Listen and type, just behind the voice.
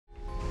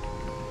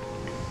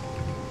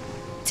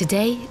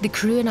Today, the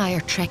crew and I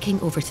are trekking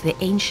over to the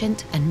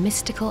ancient and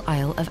mystical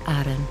Isle of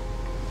Arran,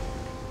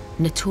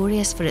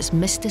 notorious for its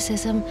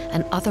mysticism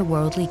and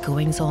otherworldly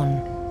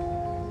goings-on.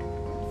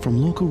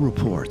 From local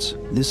reports,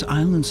 this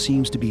island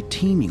seems to be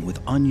teeming with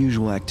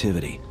unusual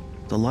activity,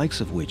 the likes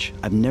of which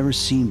I've never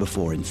seen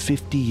before in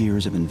 50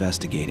 years of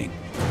investigating.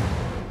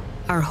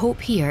 Our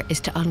hope here is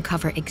to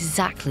uncover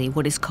exactly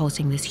what is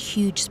causing this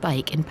huge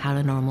spike in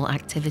paranormal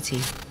activity,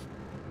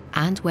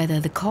 and whether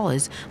the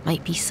cause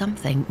might be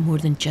something more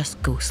than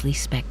just ghostly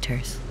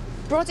spectres.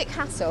 Brodick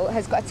Castle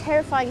has got a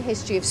terrifying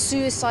history of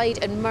suicide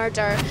and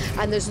murder,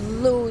 and there's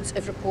loads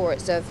of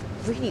reports of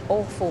really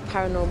awful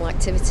paranormal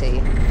activity.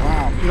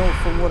 Wow, you know,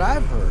 from what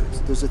I've heard,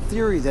 there's a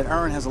theory that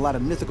Arran has a lot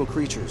of mythical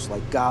creatures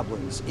like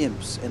goblins,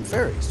 imps, and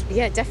fairies.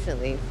 Yeah,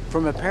 definitely.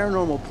 From a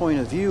paranormal point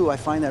of view, I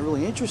find that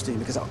really interesting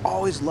because I've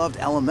always loved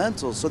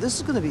elementals, so this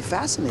is going to be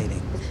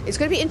fascinating. It's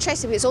going to be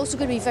interesting, but it's also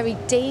going to be very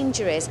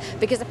dangerous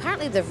because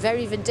apparently they're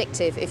very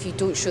vindictive if you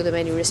don't show them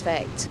any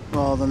respect.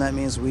 Well, then that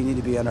means we need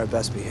to be on our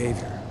best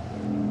behavior.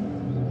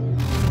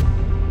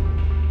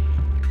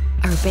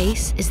 Our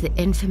base is the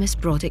infamous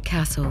Brodick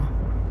Castle,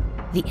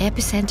 the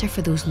epicenter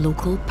for those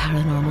local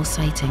paranormal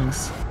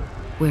sightings,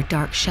 where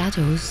dark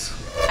shadows...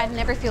 I'd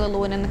never feel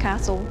alone in the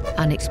castle.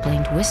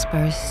 ...unexplained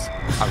whispers...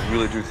 I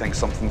really do think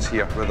something's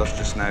here with us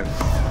just now.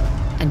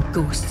 ...and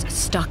ghosts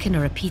stuck in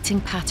a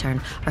repeating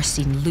pattern are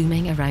seen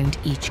looming around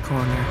each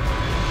corner.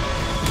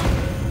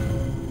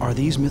 Are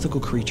these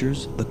mythical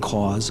creatures the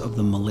cause of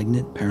the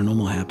malignant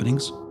paranormal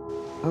happenings?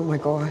 Oh my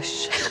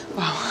gosh.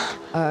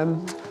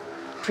 Wow.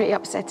 Pretty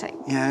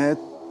upsetting. Yeah,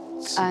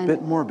 it's a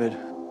bit morbid.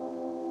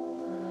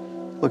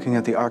 Looking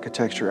at the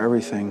architecture,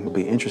 everything, will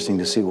be interesting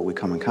to see what we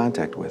come in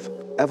contact with.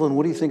 Evelyn,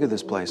 what do you think of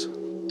this place?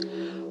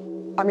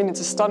 I mean, it's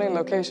a stunning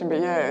location,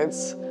 but yeah,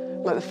 it's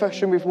like the first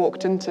room we've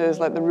walked into is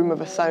like the room of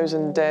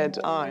 1,000 dead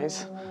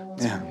eyes.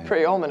 It's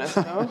pretty ominous,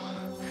 no?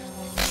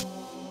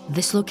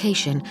 This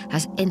location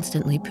has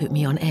instantly put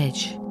me on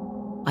edge.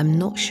 I'm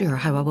not sure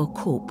how I will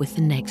cope with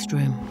the next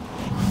room.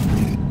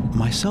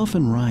 Myself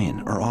and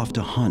Ryan are off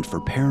to hunt for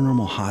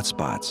paranormal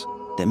hotspots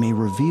that may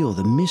reveal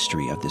the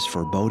mystery of this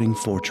foreboding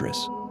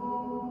fortress.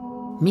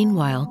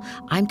 Meanwhile,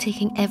 I'm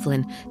taking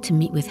Evelyn to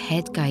meet with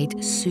head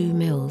guide Sue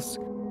Mills,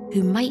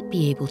 who might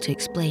be able to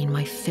explain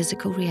my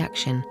physical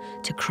reaction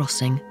to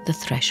crossing the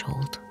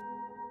threshold.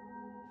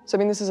 So, I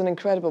mean, this is an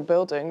incredible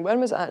building. When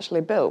was it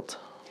actually built?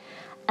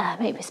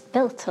 It was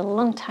built a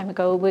long time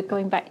ago. We're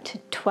going back to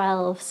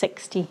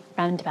 1260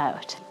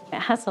 roundabout. It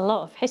has a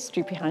lot of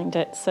history behind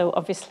it, so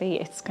obviously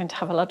it's going to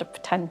have a lot of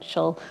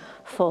potential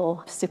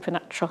for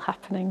supernatural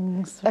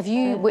happenings. Have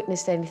you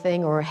witnessed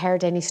anything or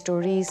heard any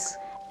stories?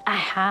 I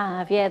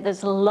have, yeah.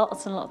 There's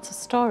lots and lots of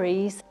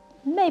stories,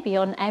 maybe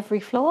on every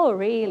floor,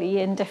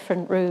 really, in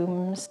different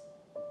rooms.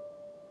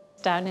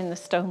 Down in the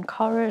stone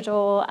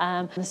corridor,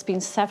 there's been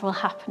several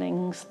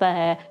happenings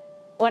there.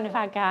 One of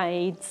our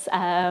guides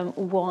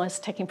was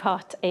taking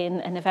part in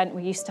an event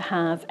we used to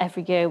have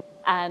every year,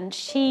 and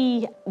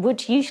she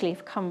would usually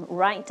have come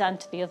right down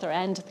to the other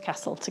end of the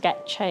castle to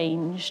get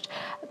changed,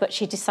 but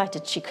she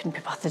decided she couldn't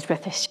be bothered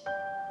with this.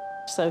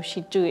 So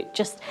she'd do it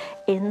just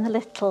in the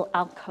little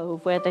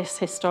alcove where this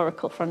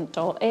historical front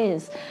door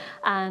is.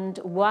 And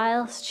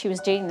whilst she was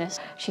doing this,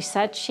 she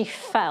said she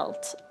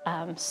felt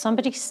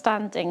somebody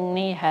standing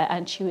near her,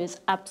 and she was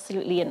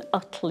absolutely and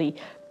utterly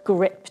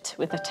gripped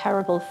with a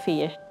terrible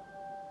fear.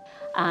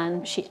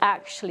 And she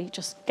actually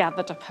just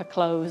gathered up her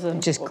clothes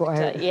and just got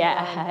out.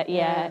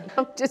 Yeah.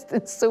 I'm just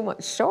in so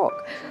much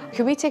shock.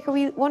 Can we take a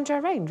wee wander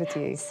around with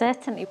you?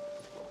 Certainly.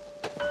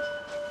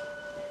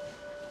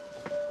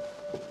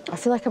 I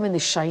feel like I'm in The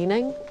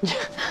Shining.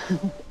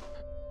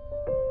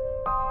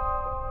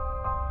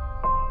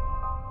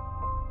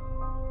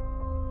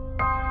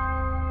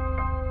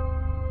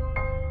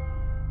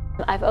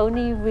 I've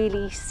only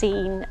really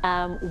seen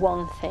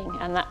one thing,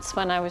 and that's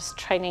when I was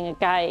training a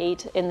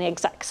guide in the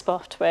exact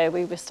spot where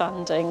we were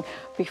standing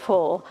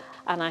before,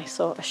 and I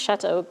saw a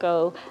shadow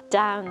go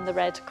down the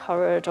red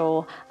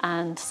corridor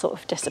and sort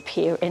of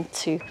disappear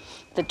into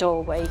the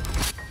doorway.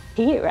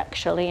 Here,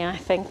 actually, I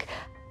think.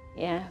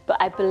 Yeah, but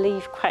I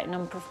believe quite a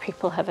number of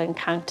people have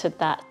encountered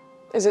that.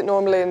 Is it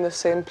normally in the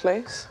same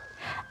place?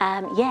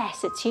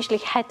 Yes, it's usually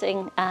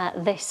heading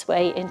this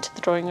way into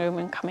the drawing room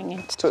and coming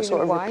into. So it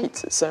sort of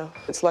repeats itself.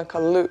 It's like a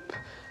loop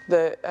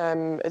that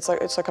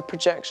it's like a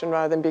projection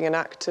rather than being an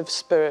active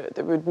spirit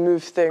that would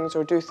move things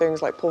or do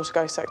things like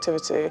poltergeist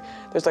activity.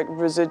 There's like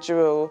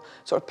residual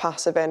sort of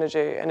passive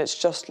energy, and it's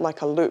just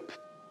like a loop.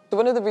 So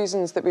one of the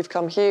reasons that we've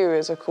come here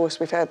is, of course,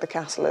 we've heard the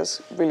castle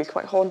is really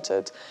quite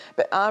haunted,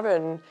 but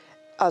Arran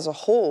as a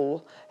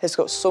whole has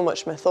got so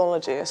much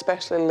mythology,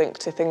 especially linked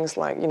to things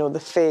like, you know,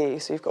 the fae.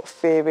 So you've got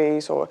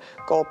fairies or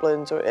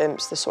goblins or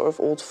imps, the sort of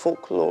old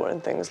folklore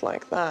and things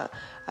like that.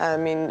 I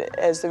mean,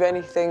 is there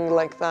anything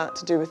like that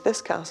to do with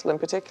this castle in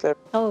particular?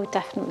 Oh,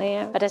 definitely.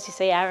 Yeah. But as you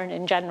say, Arran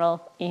in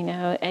general, you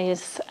know,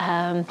 is,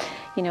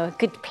 you know, a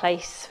good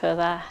place for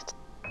that.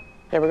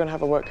 Yeah, we're going to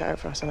have a work out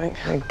for us, I think.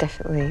 Oh,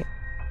 definitely.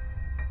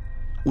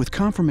 With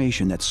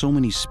confirmation that so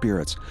many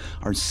spirits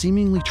are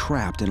seemingly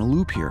trapped in a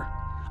loop here,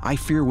 I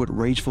fear what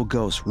rageful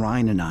ghosts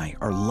Ryan and I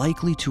are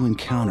likely to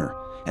encounter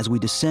as we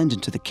descend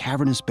into the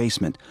cavernous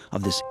basement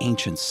of this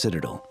ancient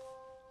citadel.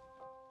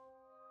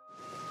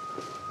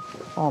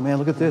 Oh man,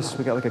 look at this.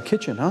 We got like a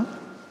kitchen, huh?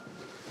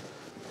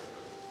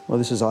 Well,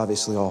 this is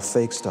obviously all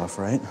fake stuff,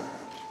 right?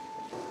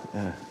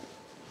 Yeah.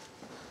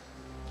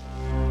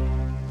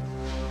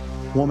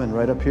 Woman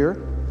right up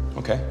here.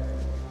 Okay.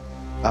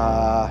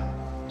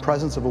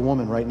 Presence of a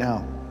woman right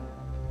now.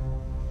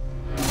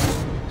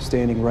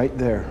 Standing right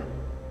there.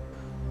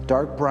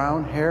 Dark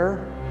brown hair.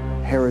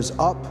 Hair is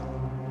up.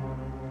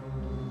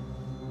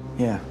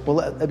 Yeah, well,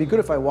 that'd be good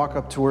if I walk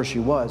up to where she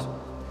was.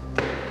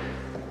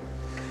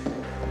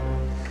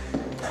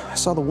 I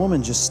saw the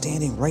woman just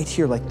standing right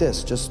here like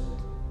this, just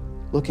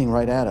looking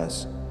right at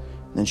us.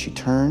 And then she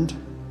turned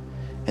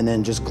and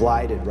then just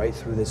glided right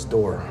through this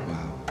door.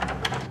 Wow.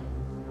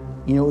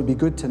 You know, it would be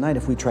good tonight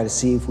if we try to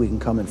see if we can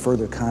come in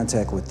further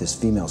contact with this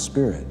female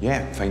spirit.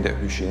 Yeah, find out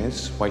who she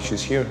is, why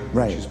she's here,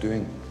 Right. what she's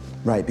doing.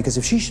 Right, because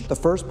if she's the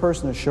first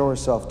person to show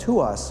herself to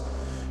us,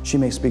 she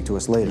may speak to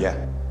us later.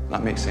 Yeah,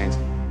 that makes sense.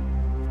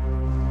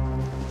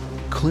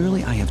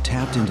 Clearly, I have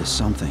tapped into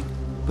something,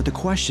 but the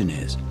question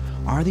is,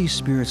 are these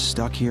spirits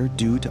stuck here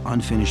due to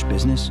unfinished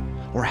business,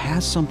 or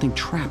has something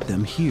trapped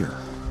them here?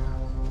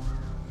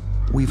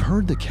 We've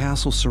heard the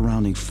castle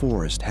surrounding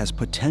forest has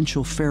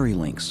potential fairy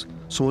links,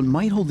 so it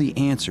might hold the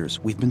answers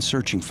we've been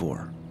searching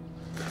for.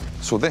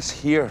 So this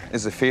here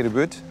is the fairy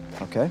wood.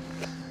 Okay.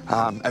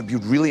 It'd be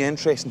really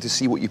interesting to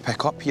see what you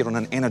pick up here on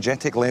an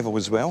energetic level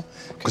as well,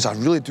 because I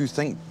really do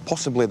think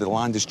possibly the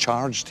land is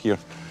charged here.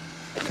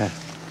 Okay.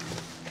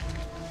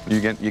 You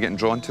getting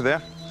drawn to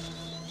there?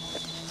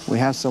 We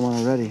have someone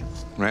already.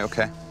 Right,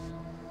 okay.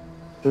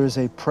 There is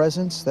a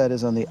presence that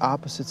is on the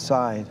opposite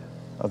side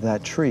of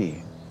that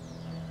tree.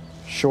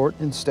 Short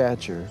in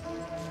stature.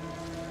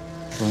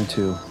 Going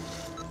to...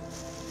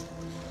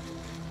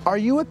 Are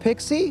you a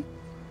pixie?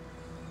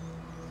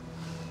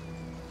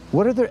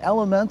 What other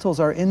elementals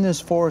are in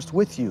this forest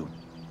with you?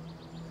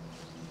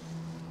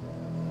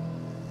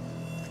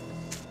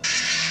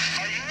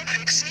 Are you a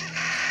pixie?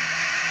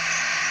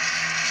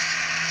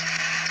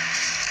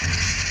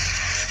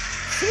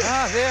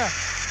 Ah, there.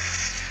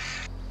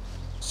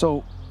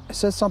 So it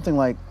says something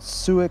like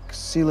Suic,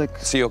 Silic,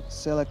 Seok.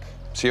 Silic.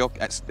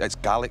 Seok, it's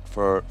Gaelic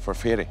for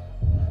fairy.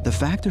 The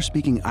fact they're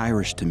speaking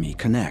Irish to me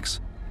connects,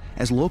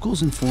 as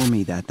locals inform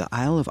me that the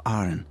Isle of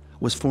Arran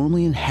was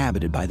formerly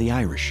inhabited by the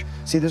Irish.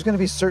 See, there's going to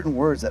be certain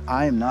words that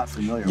I am not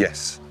familiar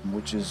Yes. with,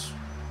 which is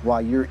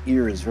why your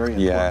ear is very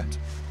important.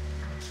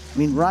 Yeah. I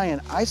mean, Ryan,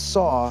 I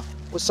saw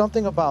was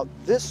something about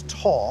this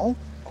tall,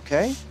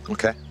 okay?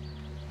 Okay.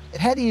 It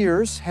had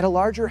ears, had a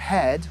larger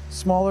head,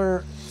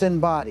 smaller, thin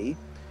body,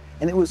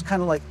 and it was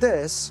kind of like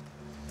this,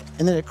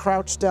 and then it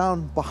crouched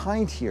down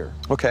behind here.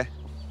 Okay.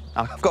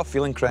 I've got a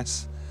feeling,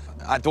 Chris.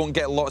 I don't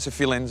get lots of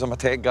feelings. I'm a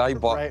tech guy,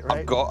 but Right.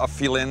 I've got a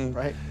feeling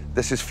Right.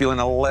 this is feeling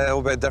a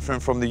little bit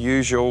different from the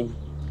usual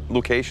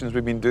locations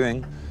we've been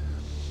doing.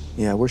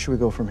 Yeah, where should we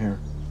go from here?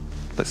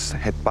 Let's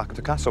head back to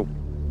the castle.